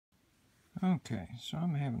Okay, so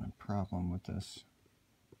I'm having a problem with this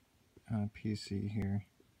PC here.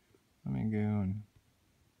 Let me go and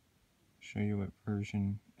show you what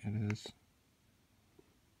version it is.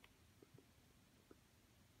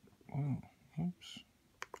 Oh, oops.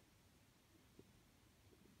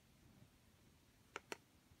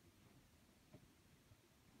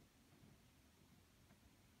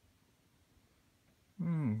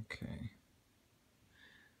 Okay.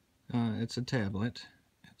 It's a tablet.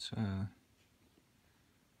 It's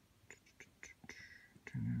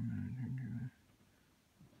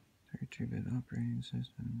 32-bit operating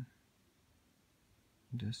system.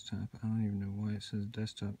 Desktop. I don't even know why it says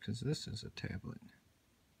desktop, because this is a tablet.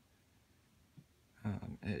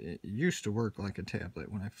 It used to work like a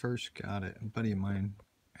tablet when I first got it. A buddy of mine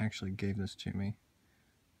actually gave this to me.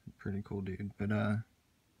 Pretty cool dude. But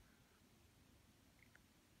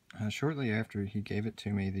shortly after he gave it to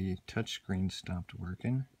me, the touchscreen stopped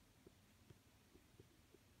working.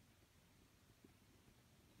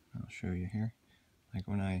 I'll show you here. Like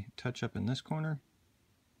when I touch up in this corner,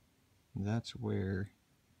 that's where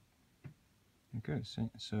it goes.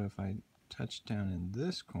 So if I touch down in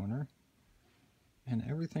this corner, and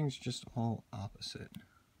everything's just all opposite,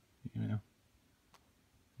 you know?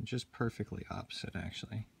 Just perfectly opposite,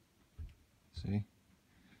 actually. See?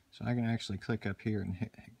 So I can actually click up here and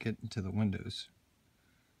get into the Windows.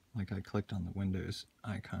 Like I clicked on the Windows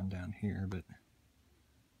icon down here, but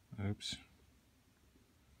oops.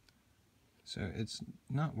 So it's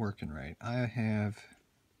not working right. I have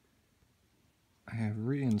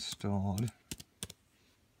reinstalled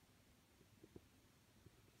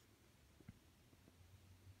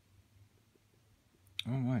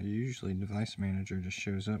oh my, usually device manager just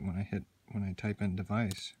shows up when I type in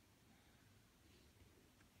device.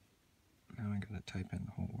 Now I gotta type in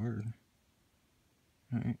the whole word.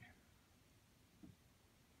 Alright.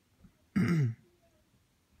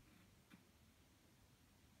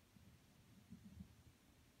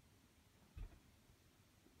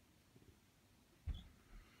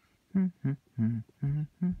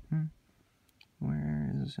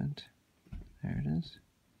 Where is it? There it is.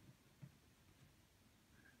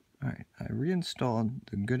 Alright, I reinstalled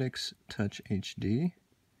the Goodix Touch HD,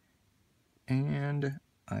 and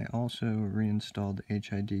I also reinstalled the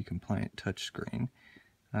HID compliant touchscreen.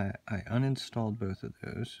 I uninstalled both of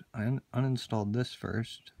those. I uninstalled this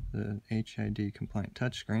first, the HID compliant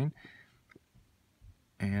touchscreen,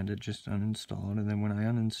 and it just uninstalled. And then when I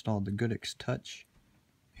uninstalled the Goodix Touch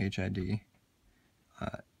HID,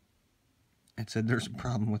 it said there's a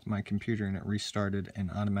problem with my computer, and it restarted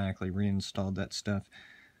and automatically reinstalled that stuff.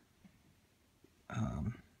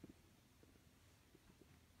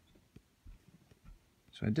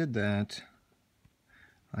 So I did that.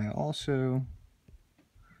 I also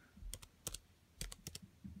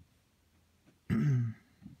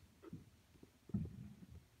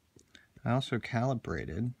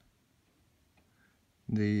calibrated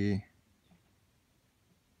the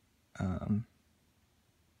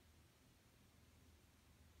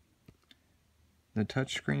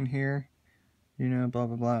touchscreen here, you know, blah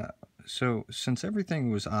blah blah. So since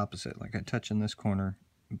everything was opposite, like I touch in this corner,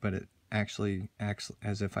 but it actually acts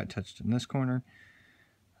as if I touched in this corner.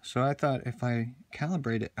 So I thought if I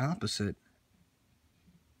calibrate it opposite,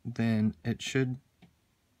 then it should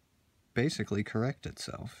basically correct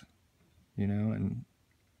itself, you know, and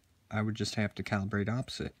I would just have to calibrate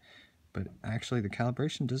opposite. But actually the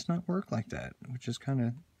calibration does not work like that, which is kind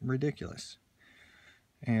of ridiculous.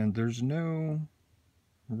 And there's no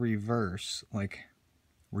reverse, like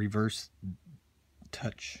reverse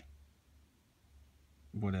touch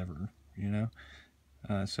whatever, you know,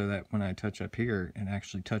 so that when I touch up here, it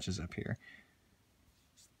actually touches up here.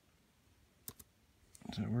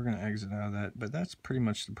 So we're going to exit out of that, but that's pretty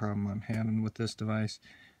much the problem I'm having with this device.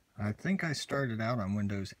 I think I started out on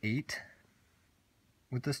Windows 8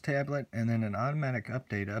 with this tablet, and then an automatic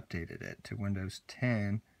update updated it to Windows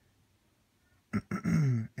 10,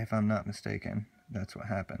 if I'm not mistaken. That's what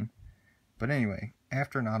happened. But anyway,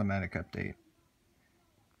 after an automatic update,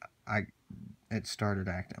 it started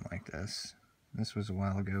acting like this. This was a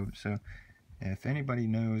while ago, so if anybody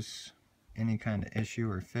knows any kind of issue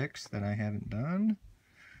or fix that I haven't done,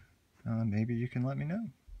 maybe you can let me know.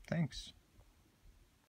 Thanks.